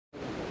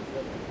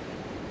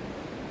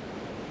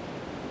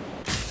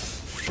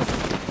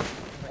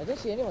don't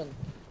see anyone.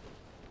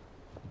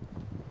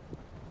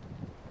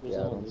 Yeah,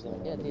 I don't see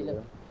anyone Yeah, they either.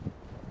 left.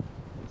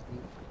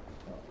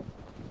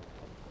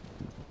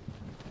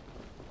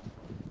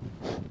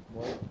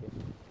 More, okay.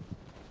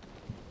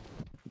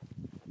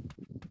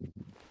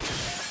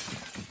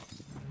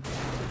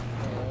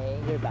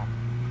 And you're back.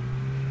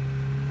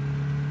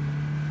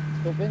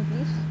 Open,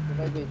 please.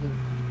 Provide waiting.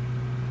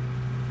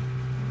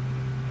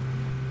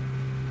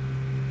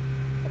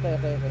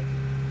 Okay.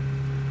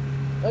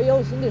 Oh,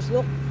 yo, Cinders,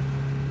 look.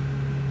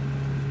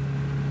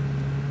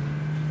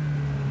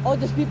 Oh,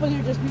 there's people here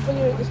in this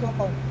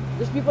compound.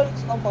 There's people in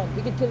this compound.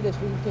 We can kill this.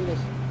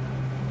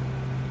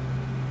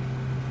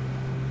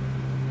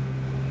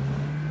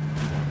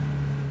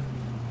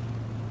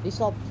 They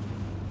stopped.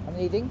 I'm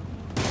nading.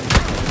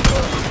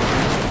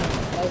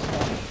 Nice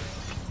one.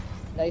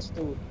 Nice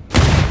too.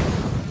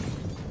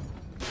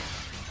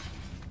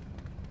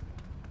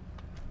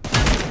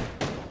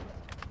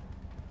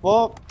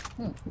 Fuck!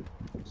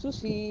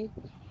 Sushi.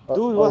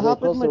 Dude, what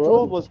happened? My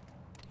troll was...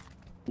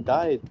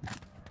 died.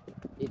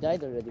 They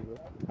died already, bro.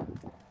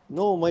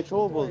 No, my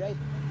troll was... Right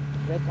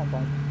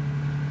compound.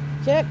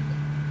 Check!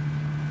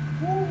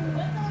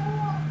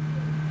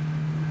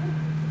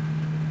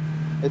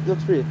 It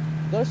looks free.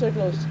 Doors are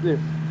closed. It's clear.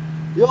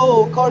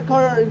 Yo, car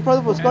in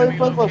front of us, Go.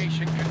 Go.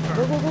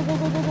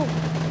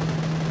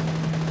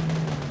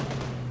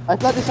 I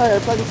flat this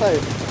side.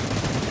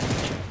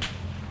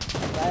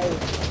 Nice.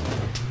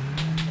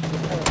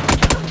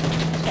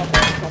 Stop it.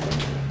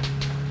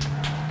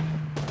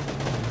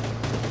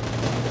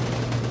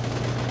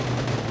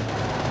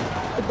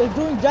 They're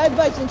doing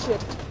drive-bys and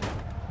shit.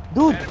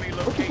 Dude,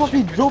 what the fuck?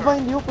 He drove by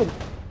in the open.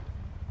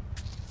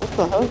 What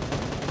the hell?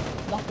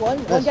 Knock one.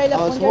 Yes,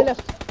 One guy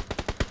left.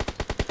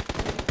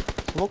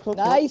 Smoke.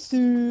 Nice.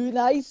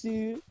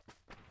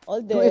 All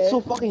Dude, there. it's so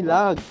fucking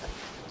lag.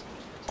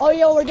 Oh,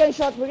 yo, we're getting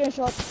shot.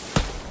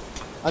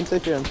 I'm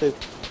safe here,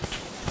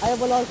 I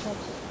have a lot of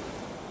shots.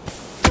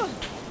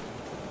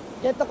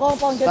 Get the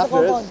compound. Stack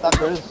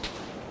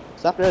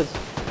res.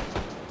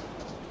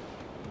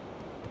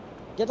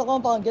 Get the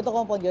compound,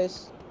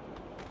 guys.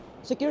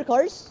 Secure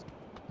cars.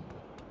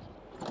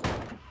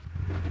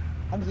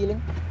 I'm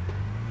healing.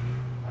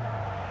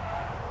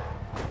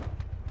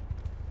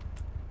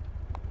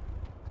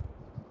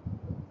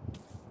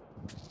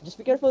 Just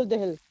be careful of the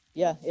hill.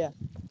 Yeah.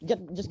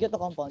 Just get the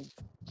compound.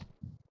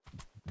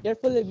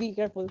 Careful, be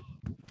careful.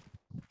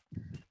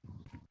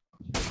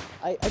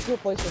 I threw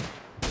poison.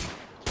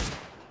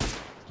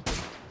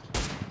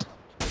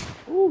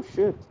 Oh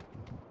shit.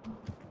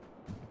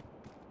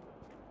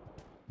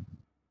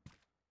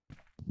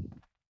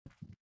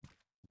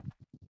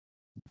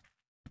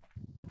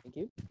 Thank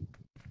you.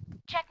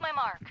 Check my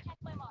mark.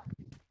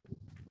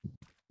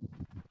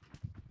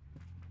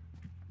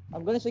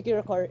 I'm gonna secure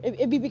a car.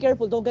 Be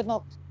careful, don't get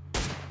knocked.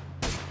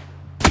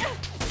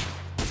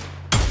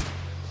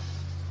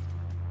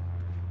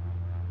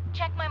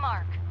 Check my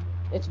mark.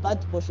 It's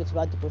bad to push, just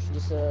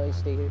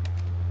stay here.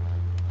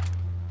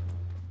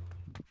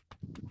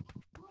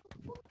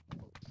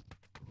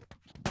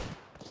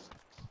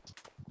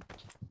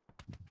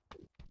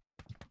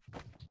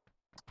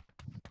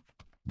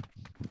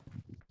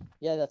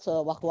 Yeah, that's a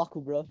Waku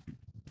Waku, bro.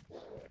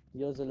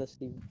 Yozola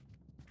Steve.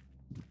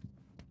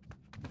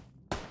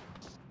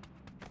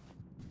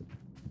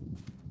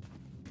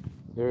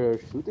 They're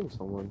shooting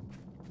someone.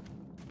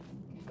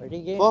 Are they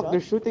getting Fuck, shot? they're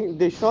shooting.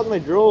 They shot my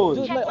drone.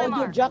 Dude, Check my my audio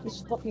mark. jack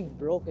is fucking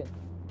broken.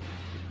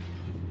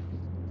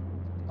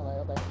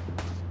 Okay.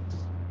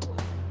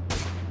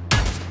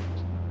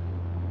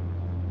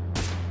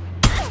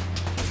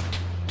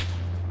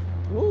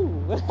 Ooh.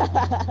 Nice.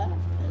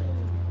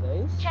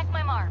 Check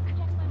my mark.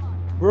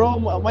 Bro,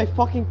 my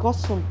fucking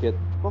custom kit.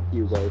 Fuck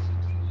you guys.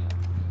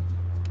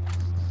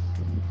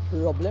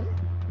 Problem?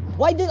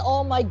 Why did?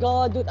 Oh my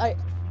god, dude! I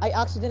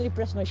accidentally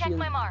pressed my Check shield.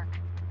 my mark.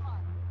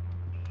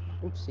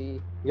 Oopsie.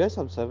 You guys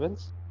have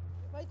sevens?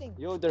 Fighting.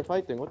 Yo, they're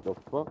fighting. What the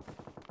fuck?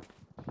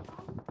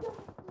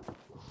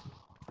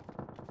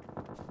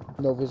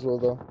 No visual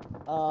though.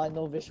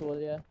 No visual,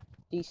 yeah.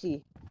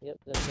 TC. Yep,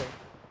 that's it.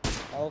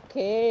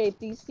 Okay,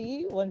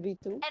 TC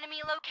 1v2.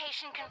 Enemy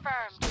location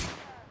confirmed.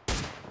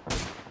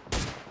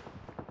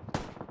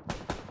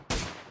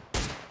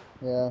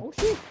 Yeah. Oh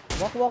shit!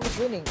 Waku is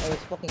winning. Oh,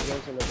 it's fucking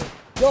girls a little.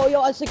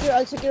 Yo, I'll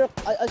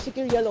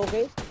secure yellow,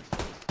 okay?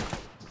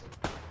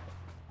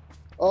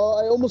 Oh,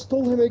 I almost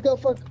told him. He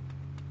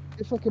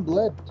fucking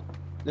bled.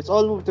 Let's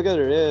all move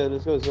together. Yeah,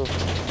 let's go.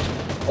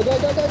 Oh,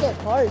 die.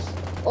 Cars.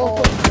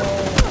 Oh,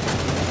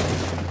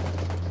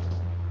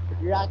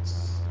 no.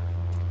 Rats.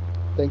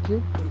 Thank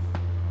you.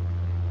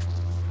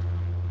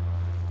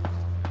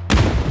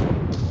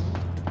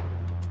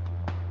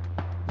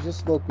 Just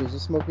smoke me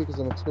because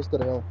I'm supposed to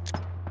the hill.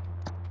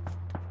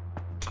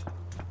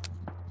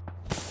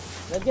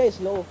 That guy is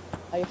low.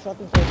 I shot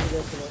him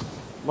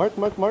first. Mark.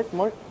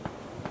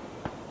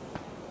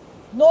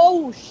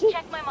 No shit.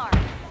 Check my mark.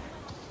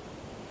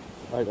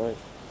 Alright.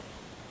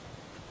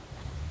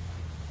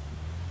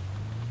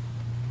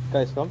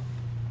 Guys, come.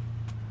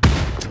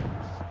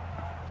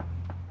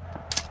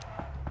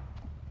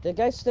 The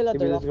guy's still at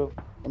Maybe the let's rock.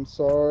 go. I'm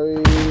sorry.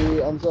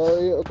 I'm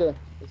sorry. Okay,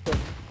 let's go.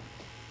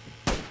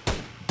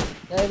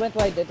 Yeah, it went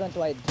wide. It went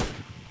wide.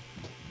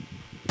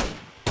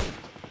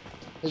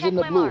 He's Check in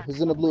the my blue. mark.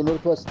 He's in the blue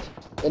northwest.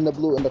 In the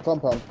blue in the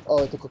compound.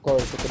 Oh, I took a car. I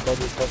took a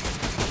buggy car.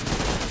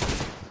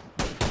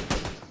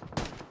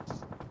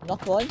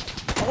 Knocked one.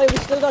 Okay, we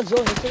still got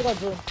zone. We still got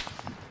zone.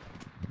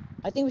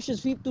 I think we should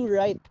sweep to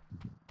right.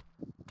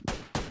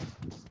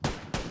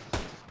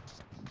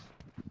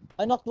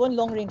 I knocked one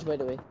long range, by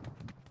the way.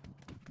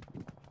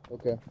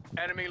 Okay.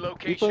 Enemy People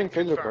location in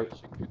trailer park.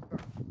 confirmed.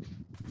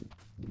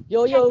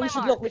 Yo, Check yo, my we should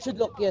mark. look. We should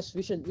look. Yes,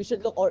 we should. We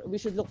should look. Or we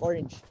should look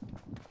orange.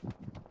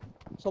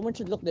 Someone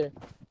should look there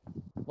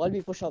while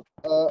we push up.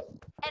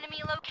 Enemy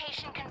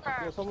location Yeah,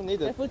 confirmed. someone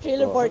needed. Careful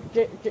trailer Oh. park.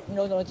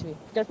 No, no, it's me.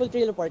 Careful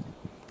trailer park.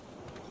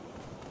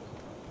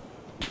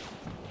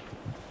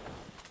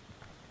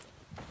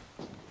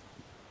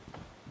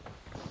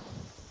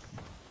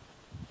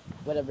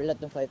 Whatever, let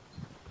them fight.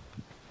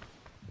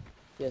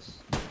 Yes.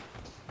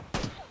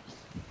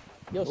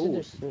 Yo, Oh,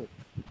 Cinders. shit.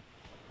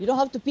 You don't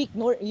have to peek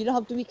north. You don't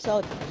have to peek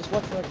south. Just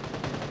watch north.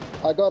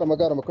 I got him. I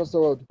got him across the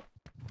road.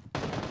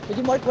 Could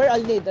you mark where?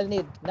 I'll nade. I'll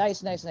nade.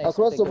 Nice, nice, nice.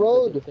 Across the good,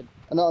 road. good.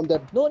 And now I'm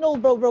dead. No, no,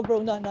 bro.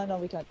 No,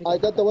 we can't. I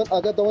got the one. I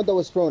got the one that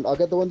was prone. I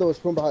got the one that was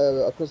prone behind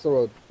across the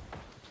road.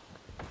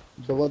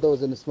 The one that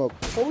was in the smoke.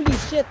 Holy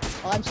shit!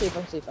 Oh, I'm safe.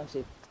 I'm safe. I'm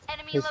safe.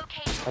 Enemy Yes.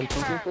 location I'm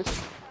thinking confirmed.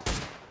 first.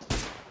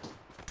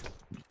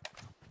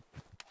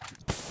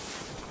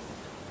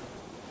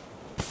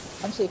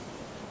 I'm safe.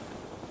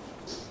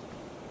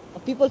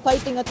 People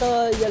fighting at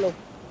the yellow.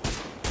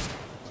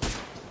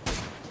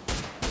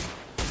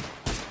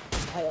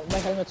 My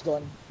helmet's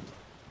gone.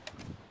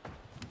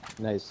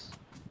 Nice.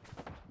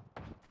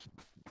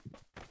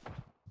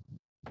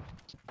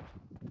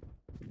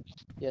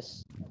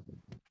 Yes.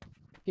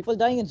 People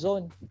dying in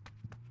zone.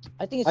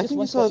 I think it's I just think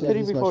one you saw squad a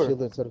left. Use my 3v4.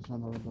 shield instead of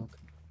trying to run back.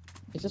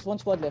 It's just one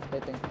squad left, I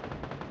think.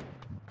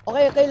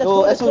 Okay, okay, let's Yo, go,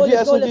 let's go, SOG,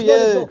 let's go, SOG, let's go,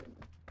 let's yeah. go.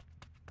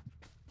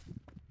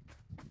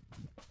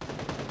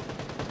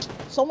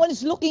 Someone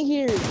is looking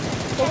here.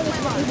 Someone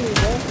is looking here,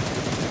 bro.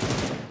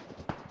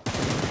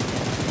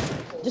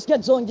 Just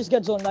get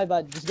zone, my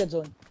bad. Just get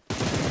zone.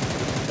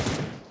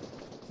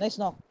 Nice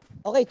knock.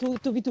 Okay,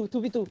 2v2,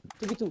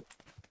 2v2.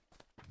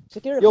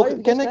 Secure a Yo, car,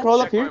 can I guys,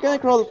 crawl up here? Can I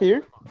crawl up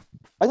here?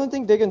 I don't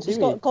think they can see Just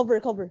me. cover,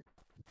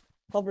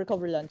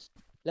 Lance.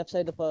 Left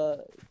side of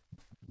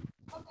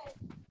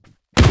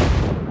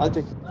I'll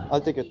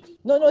take it.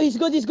 No, he's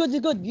good.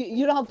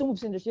 You don't have to move,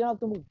 Cinders. You don't have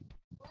to move.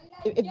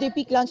 If they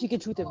peek Lance, you can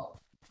shoot him.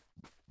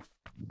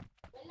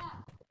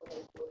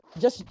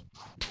 Just,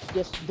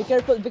 yes. Be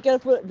careful,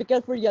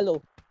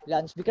 yellow,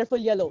 Lance. Be careful,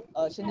 yellow.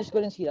 Cinders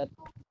couldn't see that.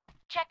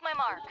 Check my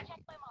mark.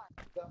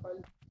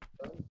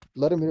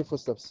 Let him hear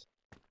footsteps.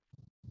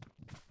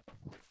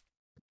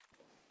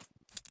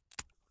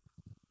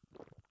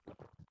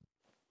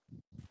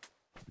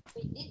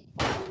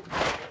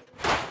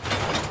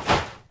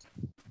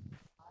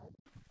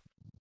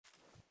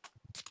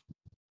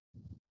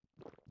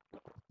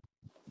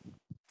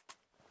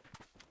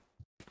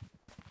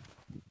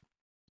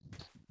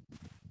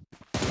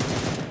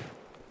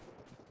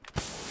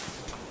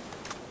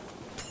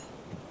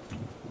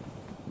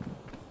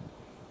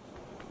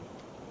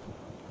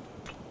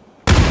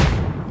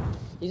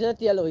 He's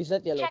at yellow.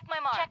 Check my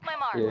mark. Check my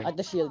mark. Yeah. At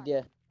the shield,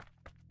 yeah.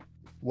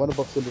 One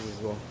above cylinders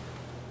as well.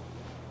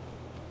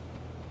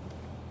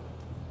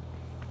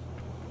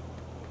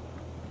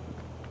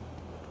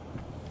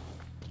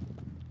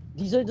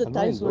 These are the I'm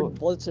times not where in zone.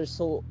 bolts are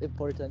so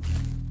important.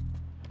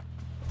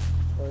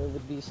 Or it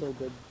would be so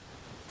good.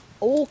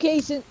 Okay,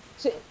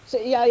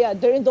 yeah,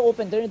 they're in the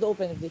open.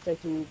 If they try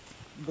to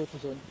go to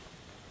zone.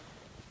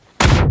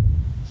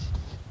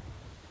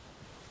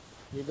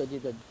 You're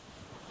good.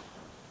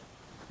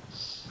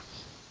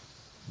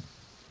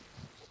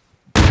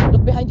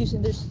 Look behind you,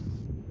 Cinders.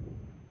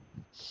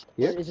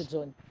 Here? Or is it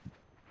zone?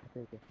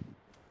 Okay.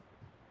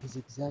 He's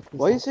exactly.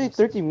 Why you say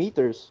 30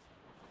 meters?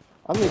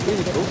 I'm like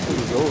really close to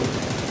the zone.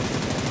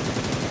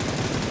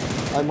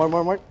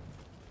 Mark.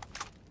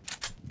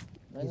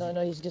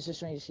 No, he's just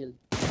destroying the shield.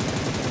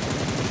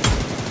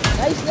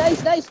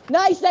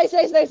 Nice.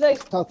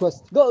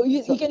 Southwest. Go,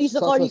 you can use the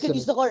car, Southwest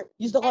Use the car.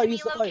 Use the car. Enemy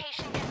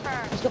location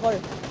confirmed. Use the car.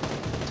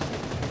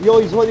 Yo,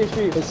 he's holding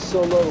tree. It's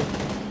so low.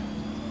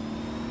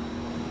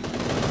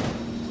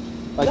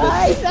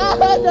 Nice,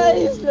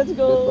 nice, let's Good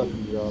go.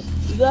 fucking job.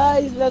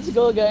 Nice, let's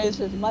go, guys.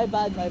 My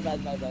bad.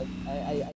 I